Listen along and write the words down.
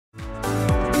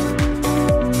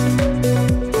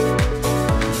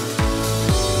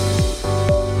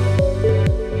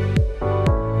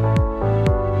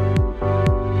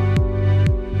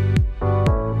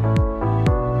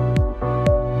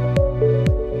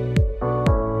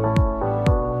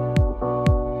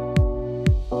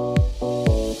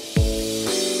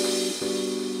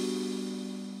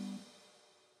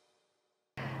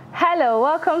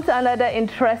Welcome to another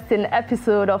interesting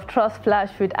episode of Trust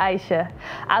Flash with Aisha.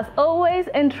 As always,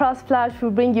 in Trust Flash, we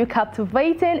bring you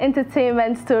captivating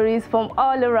entertainment stories from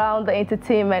all around the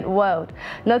entertainment world.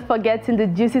 Not forgetting the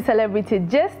juicy celebrity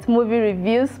gist, movie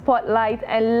reviews, spotlight,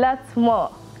 and lots more.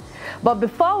 But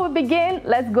before we begin,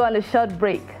 let's go on a short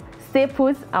break. Stay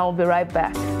put, and we'll be right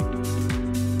back.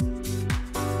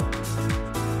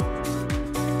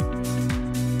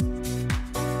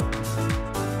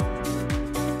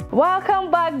 Welcome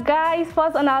back, guys.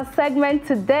 First on our segment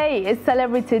today is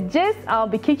Celebrity Gist. I'll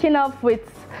be kicking off with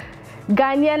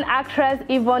Ghanaian actress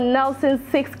Yvonne Nelson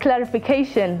seeks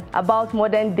clarification about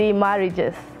modern-day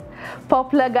marriages.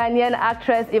 Popular Ghanaian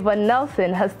actress Yvonne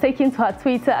Nelson has taken to her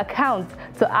Twitter account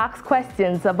to ask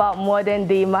questions about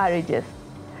modern-day marriages.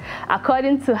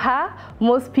 According to her,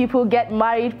 most people get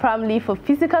married primarily for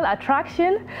physical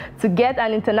attraction, to get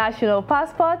an international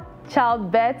passport,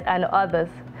 childbirth, and others.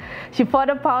 She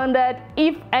further pondered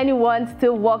if anyone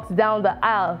still walks down the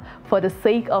aisle for the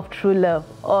sake of true love,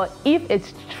 or if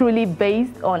it's truly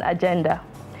based on agenda.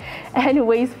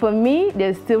 Anyways, for me,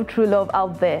 there's still true love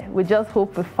out there. We just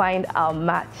hope we find our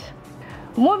match.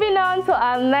 Moving on to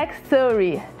our next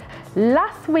story.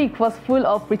 Last week was full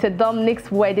of Rita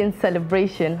Dominique's wedding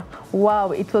celebration.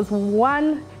 Wow, it was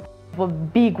one a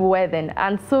big wedding,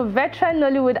 and so veteran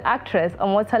Nollywood actress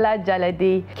Omotola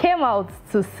Jalade came out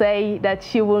to say that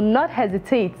she will not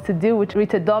hesitate to deal with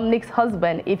Rita Dominique's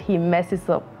husband if he messes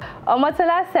up.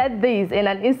 Omotola said this in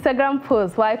an Instagram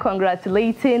post while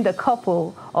congratulating the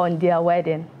couple on their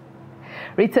wedding.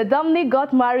 Rita Dominique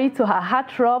got married to her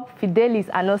heartthrob Fidelis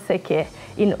Anoseke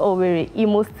in Owerri,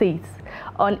 Imo State,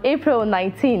 on April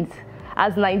 19th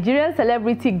as Nigerian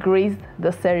celebrity graced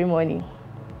the ceremony.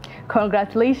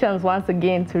 Congratulations once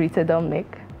again to Rita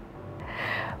Dominique.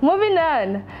 Moving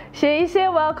on, Seyi Shay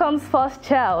welcomes first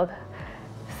child.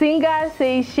 Singer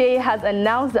Seyi Shay has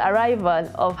announced the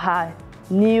arrival of her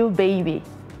new baby.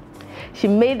 She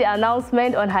made the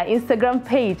announcement on her Instagram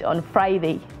page on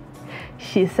Friday.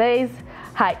 She says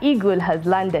her eagle has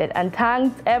landed and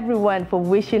thanked everyone for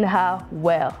wishing her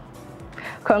well.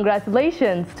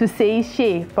 Congratulations to Seyi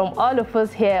Shay from all of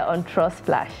us here on Trust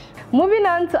Flash. Moving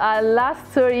on to our last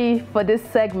story for this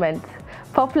segment.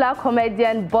 Popular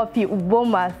comedian Bobby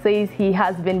Uboma says he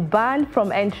has been banned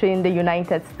from entering the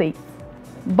United States.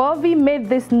 Bobby made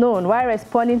this known while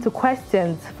responding to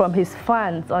questions from his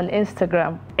fans on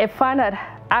Instagram. A fan had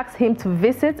asked him to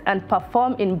visit and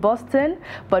perform in Boston,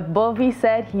 but Bobby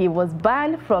said he was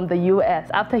banned from the US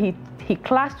after he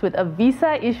clashed with a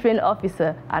visa issuing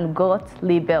officer and got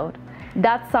labeled.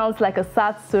 That sounds like a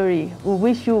sad story. We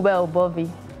wish you well, Bobby.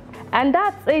 And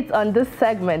that's it on this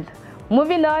segment.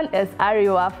 Moving on is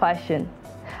Arewa Fashion.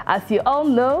 As you all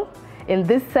know, in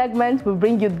this segment we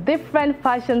bring you different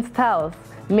fashion styles,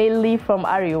 mainly from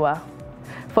Arewa,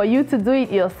 for you to do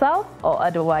it yourself or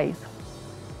otherwise.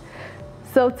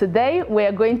 So today we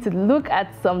are going to look at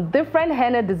some different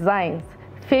henna designs,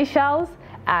 facials,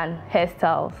 and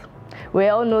hairstyles. We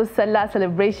all know Salah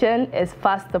celebration is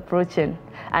fast approaching,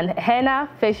 and henna,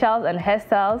 facials, and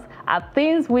hairstyles are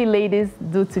things we ladies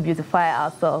do to beautify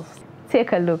ourselves.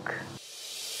 Take a look.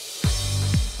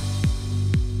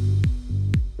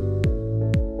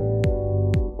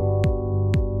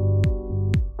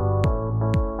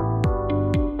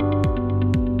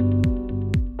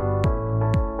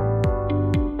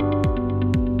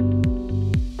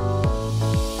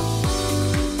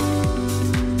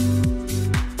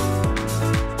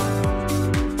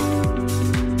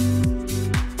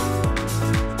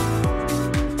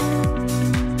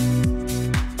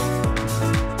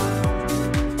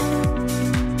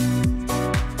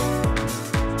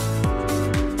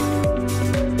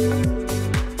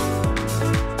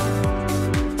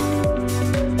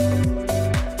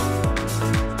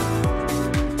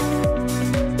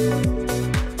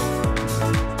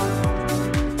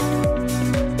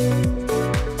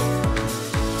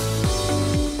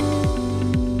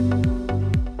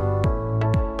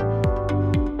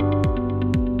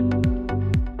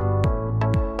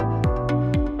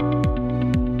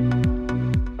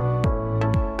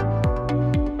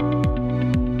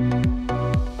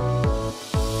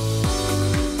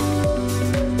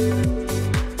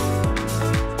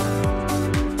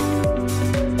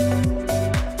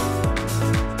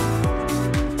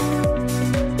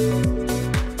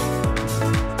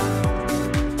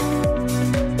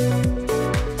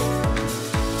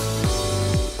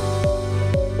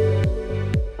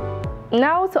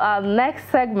 Now to our next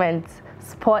segment,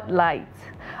 Spotlight.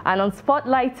 And on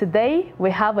Spotlight today,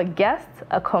 we have a guest,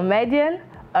 a comedian,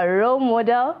 a role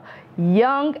model,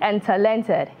 young and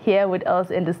talented, here with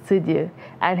us in the studio.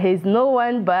 And he's no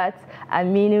one but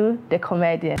Aminu, the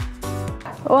comedian.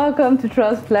 Welcome to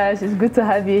Trust Flash. It's good to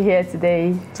have you here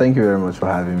today. Thank you very much for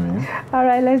having me. All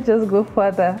right, let's just go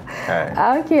further.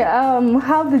 Okay,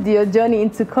 how did your journey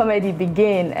into comedy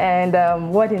begin,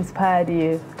 and what inspired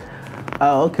you?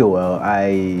 Okay, well,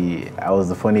 I was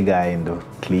the funny guy in the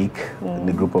clique, in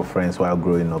the group of friends while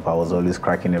growing up. I was always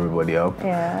cracking everybody up.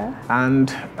 Yeah. And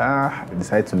I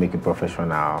decided to make it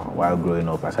professional while growing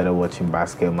up. I started watching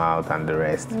Basket Mouth and the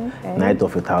rest. Okay. Night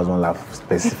of 1,000 Laughs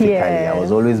specifically. Yes. I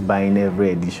was always buying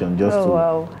every edition just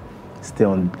to stay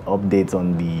on updates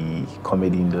on the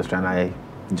comedy industry, and I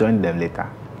joined them later.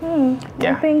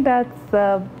 Yeah. I think that's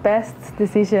the best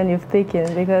decision you've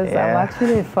taken, because I'm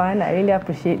actually a fan. I really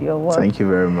appreciate your work. Thank you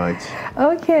very much.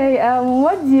 Okay,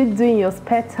 what do you do in your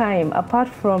spare time apart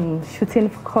from shooting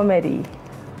for comedy?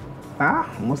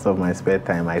 Most of my spare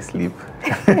time I sleep.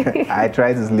 I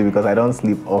try to sleep because I don't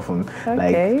sleep often.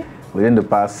 Okay. Like within the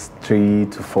past 3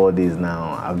 to 4 days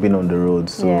now, I've been on the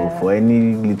road. So for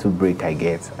any little break I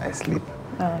get, I sleep.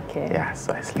 Okay. Yeah,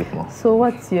 so I sleep more. So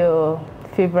what's your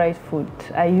favorite food?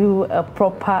 Are you a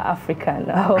proper African,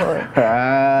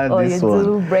 or you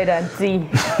do bread and tea?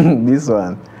 This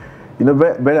one. You know,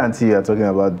 bread and tea you're talking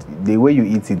about, the way you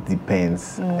eat it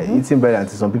depends. Eating bread and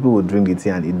tea, some people will drink the tea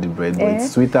and eat the bread, but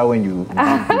it's sweeter when you dip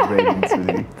the bread into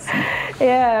the tea.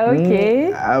 Yeah,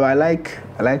 okay. I like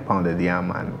pounded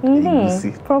yam and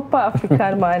egusi. Proper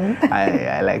African man.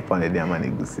 I like pounded yam and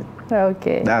egusi.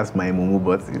 Okay. That's my mumu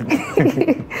button.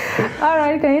 All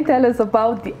right, can you tell us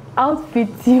about the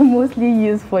outfits you mostly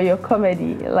use for your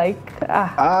comedy? Like,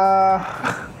 that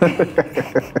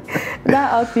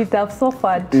outfit I've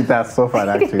suffered. It has suffered,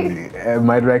 actually.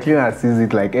 My dry cleaner sees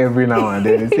it like every now and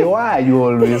then. They say, why are you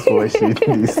always washing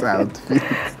this outfit?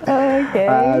 Okay.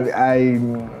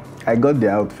 I got the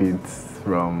outfits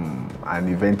from an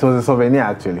event. It was a souvenir,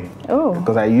 actually. Oh.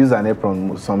 Because I use an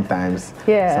apron sometimes.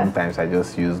 Yeah. Sometimes I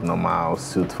just use normal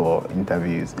suit for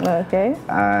interviews. Okay.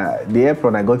 The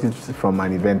apron, I got it from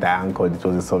an event I anchored. It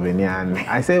was a souvenir, and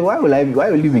I said, why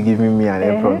will you be giving me an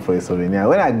apron for a souvenir?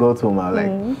 When I got home, I was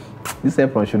like, this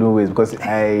apron shouldn't waste, because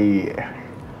I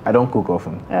don't cook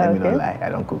often. Let me not lie, I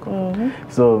don't cook often.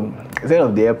 So instead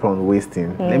of the apron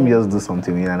wasting, let me just do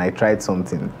something. And I tried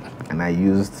something, and I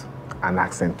used an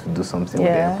accent to do something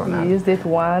with the apron. You used it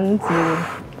once.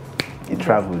 It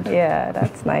traveled. Yeah,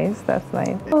 that's nice. That's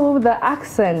nice. So the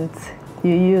accent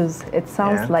you use, it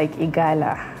sounds like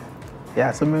Igala. Yeah,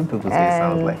 so many people say it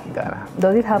sounds like Igala.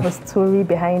 Does it have a story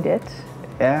behind it?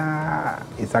 Yeah,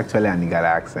 it's actually an Igala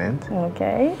accent.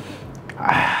 Okay.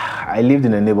 I lived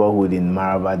in a neighborhood in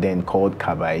Maraba then called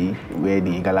Kabai, where the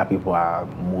Igala people are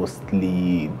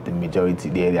mostly the majority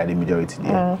there. They are the majority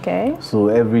there. Okay. So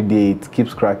every day it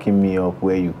keeps cracking me up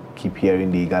where you keep hearing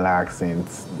the Igala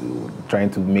accents, trying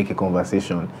to make a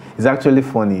conversation. It's actually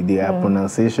funny. Their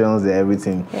pronunciations, their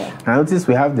everything. Yeah. I noticed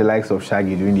we have the likes of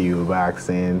Shaggy doing the Yoruba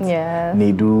accent. Yeah.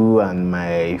 Nedu and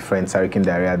my friend Sarikin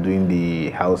Daria doing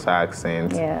the Hausa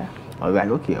accent. Yeah. I was like,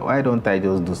 okay, why don't I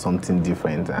just do something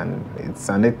different? And it's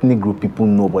an ethnic group people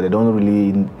know, but they don't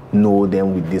really know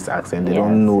them with this accent. They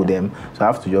don't know them. So I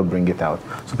have to just bring it out.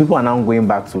 So people are now going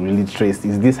back to really trace,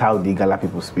 is this how the Igala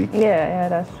people speak? Yeah,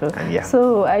 that's true. And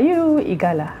so are you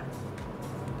Igala?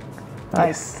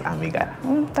 Yes, I'm Igala.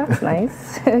 That's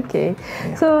nice. Okay.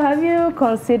 Yeah. So have you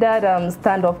considered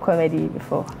stand-up comedy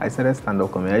before? I started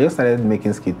stand-up comedy. I just started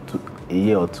making skits a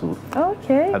year or two.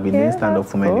 Okay. I've been doing stand-up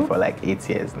comedy for like 8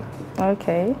 years now.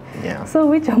 Okay. Yeah. So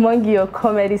which among your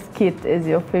comedy skits is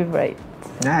your favorite?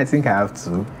 Yeah, I think I have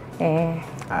two. Which one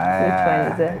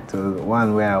is it? It was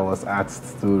one where I was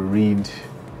asked to read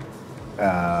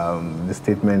the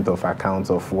statement of accounts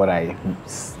of what I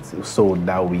sold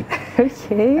that week.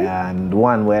 Okay. And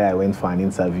one where I went for an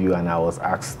interview and I was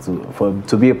asked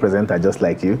to be a presenter just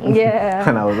like you. Yeah.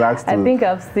 And I was asked to... I think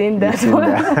I've seen that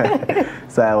one.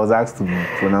 So I was asked to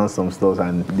pronounce some stuff,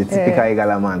 and the typical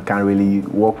Igala man can't really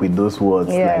work with those words,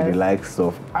 like the likes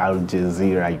of Al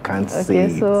Jazeera. You can't say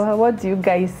it. So what do you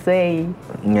guys say?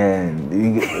 Yeah,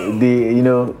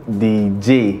 the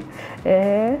J.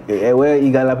 Where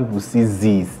Igala people see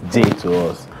Z is J to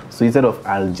us. So instead of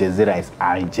Al Jazeera, it's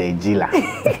Al Jajila.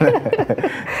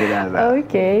 So that's that.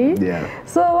 Okay. Yeah.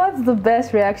 So what's the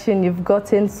best reaction you've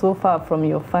gotten so far from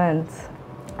your fans?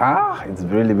 It's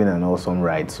really been an awesome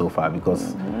ride so far,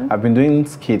 because I've been doing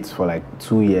skits for like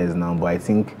 2 years now, but I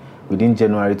think within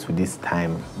January to this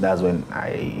time, that's when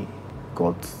I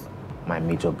got my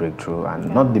major breakthrough, and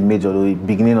not the major, the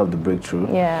beginning of the breakthrough.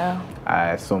 Yeah.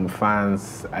 Some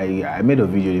fans, I made a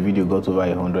video, the video got over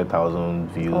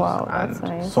 100,000 views. Wow, and that's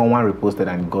nice. Someone reposted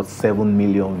and got 7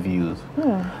 million views.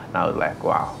 And I was like,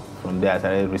 wow. from there I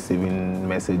started receiving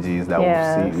messages that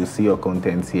we'll see your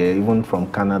content here, even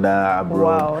from Canada,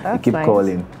 abroad. Wow, that's they keep nice.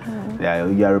 calling. Yeah,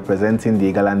 you are representing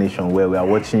the Igala nation where we are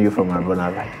watching you from abroad. I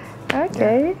was like,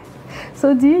 okay.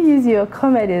 So do you use your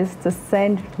comedies to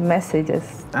send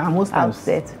messages most times, out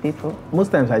there to people?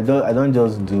 Most times I don't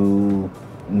just do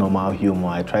normal humor.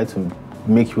 I try to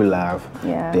make you laugh.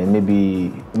 Yeah. Then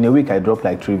maybe in a week I drop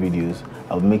like 3 videos.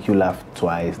 I'll make you laugh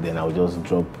twice, then I'll just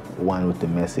drop one with the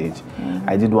message.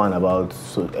 I did one about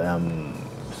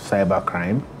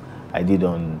cybercrime. I did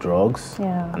on drugs,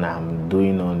 and I'm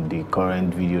doing on the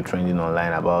current video trending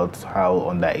online about how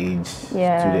underage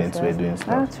students were doing stuff.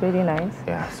 That's really nice.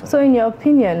 Yeah. So in your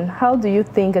opinion, how do you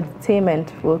think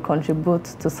entertainment will contribute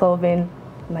to solving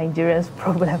Nigeria's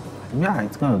problem? Yeah,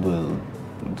 it's gonna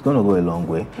go a long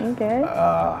way. Okay.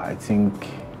 I think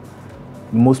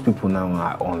most people now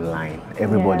are online.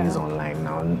 Everybody is online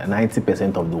now.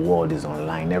 90% of the world is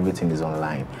online. Everything is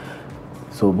online.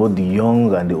 So both the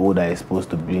young and the old are exposed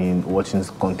to watching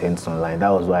content online. That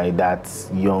was why that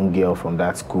young girl from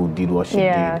that school did what she did.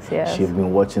 Yes. She's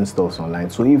been watching stuff online.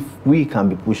 So if we can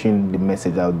be pushing the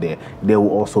message out there, they will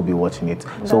also be watching it.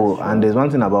 And there's one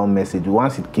thing about message.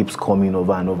 Once it keeps coming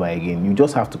over and over again, you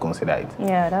just have to consider it.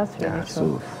 Yeah, that's really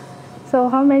true. So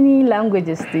how many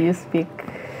languages do you speak?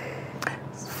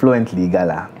 Fluently,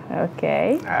 Igala.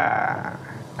 Okay. I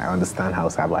understand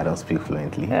Hausa, but I don't speak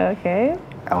fluently. Okay.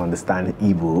 I understand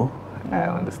Igbo. I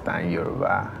understand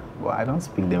Yoruba. Well, I don't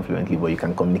speak them fluently, but you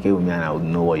can communicate with me and I would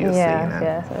know what you're saying.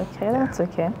 Yes, okay, that's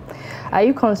okay. Are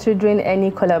you considering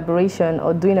any collaboration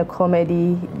or doing a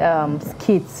comedy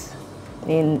skit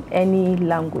in any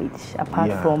language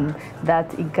apart from that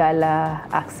Igala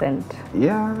accent?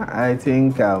 Yeah, I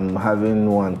think having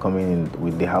one coming in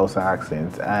with the Hausa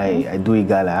accent. I do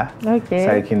Igala. Okay.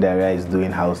 Sarikin Daria is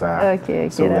doing Hausa. Okay,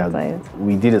 so that's nice.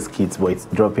 We did a skit, but it's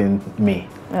dropping me.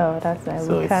 Oh, that's nice.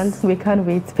 So we can't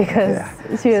wait because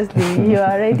seriously, you're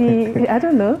already, I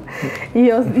don't know,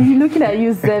 you're looking at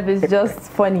you, Zeb, is just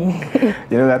funny.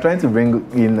 You know, we're trying to bring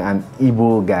in an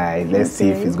Igbo guy. Let's see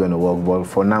if it's going to work. But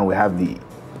for now, we have the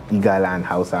Igala and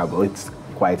Hausa, but it's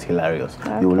quite hilarious.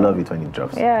 You will love it when it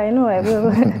drops. Yeah, I know I will.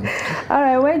 All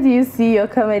right, where do you see your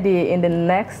comedy in the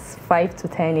next 5 to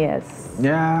 10 years?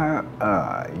 Yeah,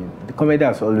 the comedy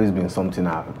has always been something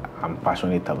I'm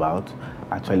passionate about.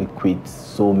 I actually quit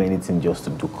so many things just to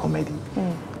do comedy.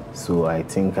 So I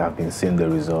think I've been seeing the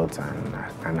results and I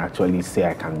can actually say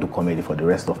I can do comedy for the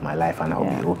rest of my life and I'll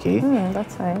be okay.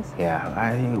 That's nice. Yeah,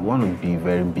 I want to be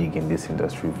very big in this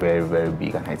industry, very, very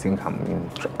big, and I think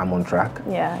I'm on track.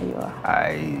 Yeah, you are.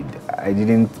 I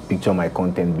didn't picture my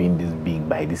content being this big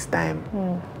by this time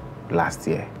last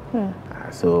year.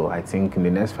 So I think in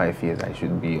the next 5 years I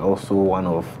should be also one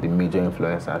of the major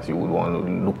influencers you would want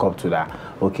to look up to. That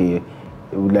okay,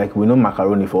 like we know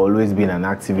Macaroni for always being an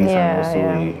activist and also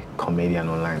a comedian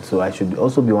online. So I should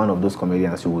also be one of those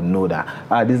comedians who would know that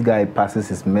this guy passes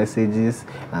his messages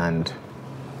and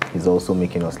he's also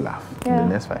making us laugh in the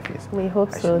next 5 years. We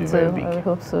hope so too. We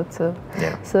hope so too.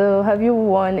 Yeah. So have you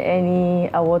won any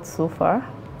awards so far?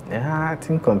 Yeah, I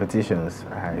think competitions.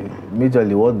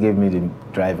 Majorly what gave me the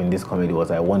drive in this comedy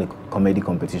was I won a comedy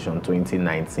competition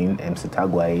 2019. MC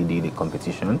Tagwai did a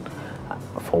competition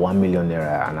for 1 million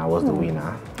naira and I was the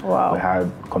winner. Wow. We had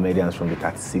comedians from the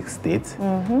 36 states.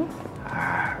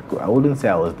 I wouldn't say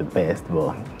I was the best,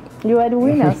 but you were the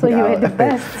winner, so you were the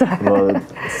best. Well,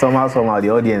 somehow the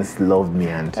audience loved me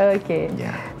and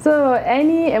yeah. So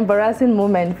any embarrassing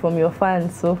moment from your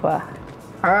fans so far?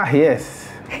 Yes.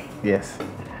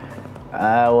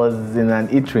 I was in an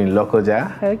eatery in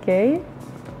Lokoja. Okay.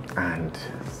 And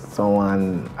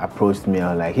someone approached me.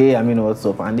 I was like, hey, I mean, what's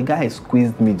up? And the guy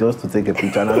squeezed me just to take a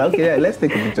picture. And I was like, okay, let's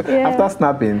take a picture. After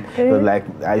snapping, it was like,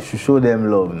 I should show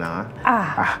them love now.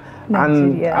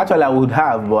 And actually, I would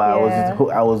have, but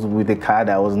I was with a card.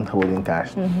 I wasn't holding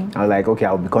cash. I was like, okay,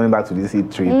 I'll be coming back to this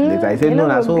eatery later. I said, no,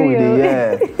 that's what we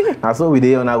did. That's what we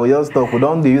did. And I will just talk. We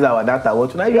don't use our data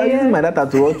watch. Now you are using my data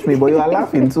to watch me, but you are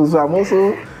laughing too. So I'm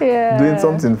also doing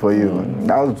something for you.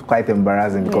 That was quite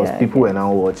embarrassing because people were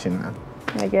now watching.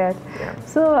 I get.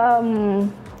 So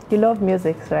you love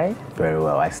music, right? Very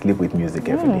well. I sleep with music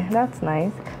every day. That's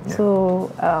nice.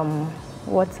 So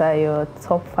what are your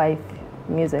top 5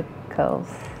 musicals? Because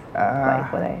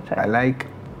I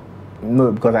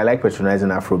like patronizing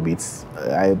Afrobeats.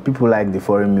 People like the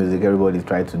foreign music. Everybody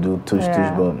try to do tush,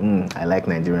 but I like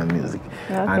Nigerian music.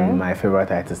 And my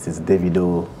favorite artist is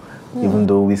Davido. Even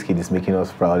though Wizkid is making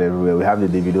us proud everywhere, we have the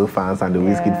Davido fans and the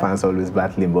Wizkid fans always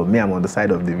battling. But me, I'm on the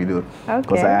side of Davido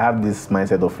because I have this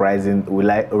mindset of rising. We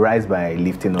rise by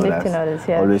lifting others.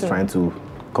 Always trying to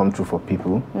come through for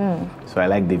people. So I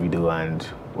like Davido, and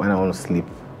when I want to sleep,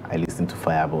 I listen to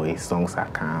Fireboy. His songs are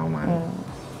calm,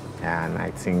 and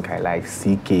I think I like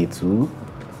CK too.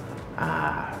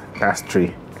 That's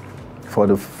 3. For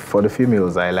the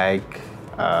females, I like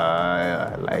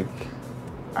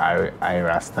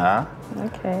Ira Star.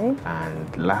 Okay.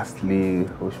 And lastly,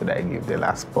 who should I give the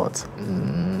last spot?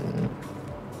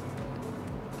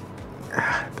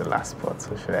 The last spot,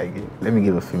 who should I give? Let me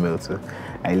give a female too.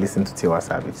 I listen to Tiwa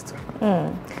Savage too.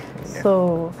 Yeah.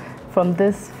 So, from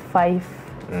these 5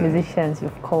 musicians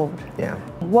you've called,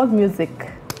 what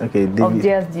music of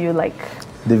theirs do you like?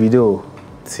 Davido,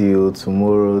 till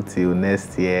tomorrow, till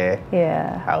next year.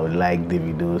 Yeah. I would like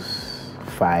Davido's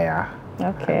Fire.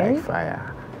 Okay. I like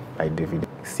Fire by Davido.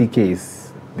 CK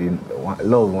is the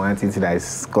Love One Entity that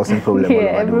is causing problems all over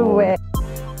everywhere. the world.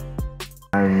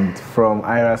 And from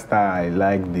Ira Star, I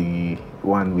like the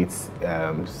one with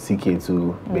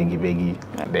CK2, Beggy Beggy.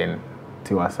 Then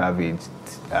Tiwa Savage,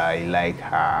 I like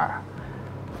her.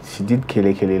 She did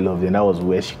Kele Kele Love, then that was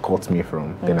where she caught me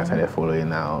from. Then I started following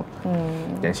her up.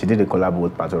 Then she did a collab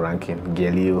with Pato Rankin,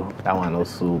 Gelio. That one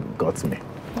also got me.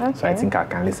 Okay. So I think I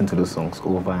can listen to those songs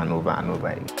over and over and over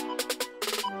again.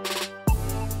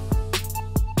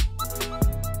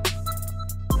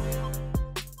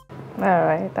 All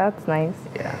right, that's nice.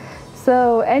 Yeah.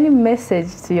 So, any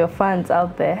message to your fans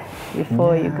out there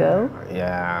before you go?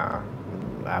 Yeah,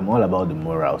 I'm all about the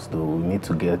morals though. We need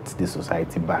to get the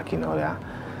society back in order.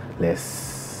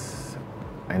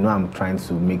 I know I'm trying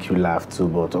to make you laugh too,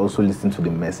 but also listen to the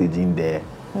messaging there.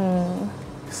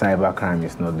 Cybercrime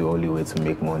is not the only way to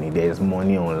make money. There's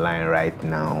money online right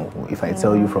now. If I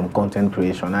tell you from content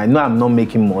creation, I know I'm not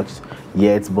making much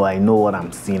yet, but I know what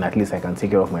I'm seeing. At least I can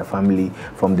take care of my family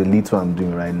from the little I'm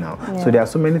doing right now. So there are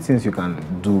so many things you can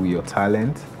do with your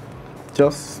talent.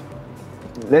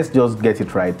 Let's just get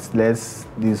it right.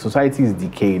 The society is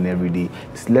decaying every day.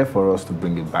 It's left for us to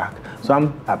bring it back. So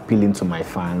I'm appealing to my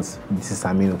fans. This is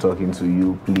Aminu talking to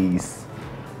you. Please,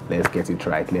 let's get it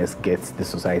right. Let's get the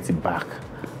society back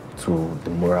to the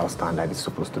moral standard it's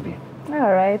supposed to be.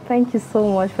 All right. Thank you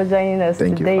so much for joining us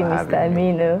today, Mr.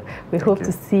 Aminu. We hope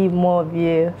to see more of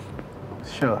you.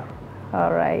 Sure.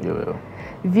 All right. You will.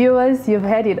 Viewers, you've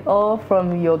heard it all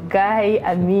from your guy,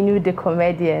 Aminu the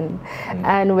comedian.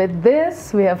 And with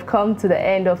this, we have come to the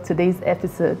end of today's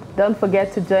episode. Don't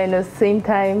forget to join us same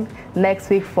time next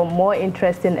week for more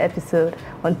interesting episode.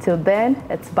 Until then,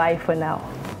 it's bye for now.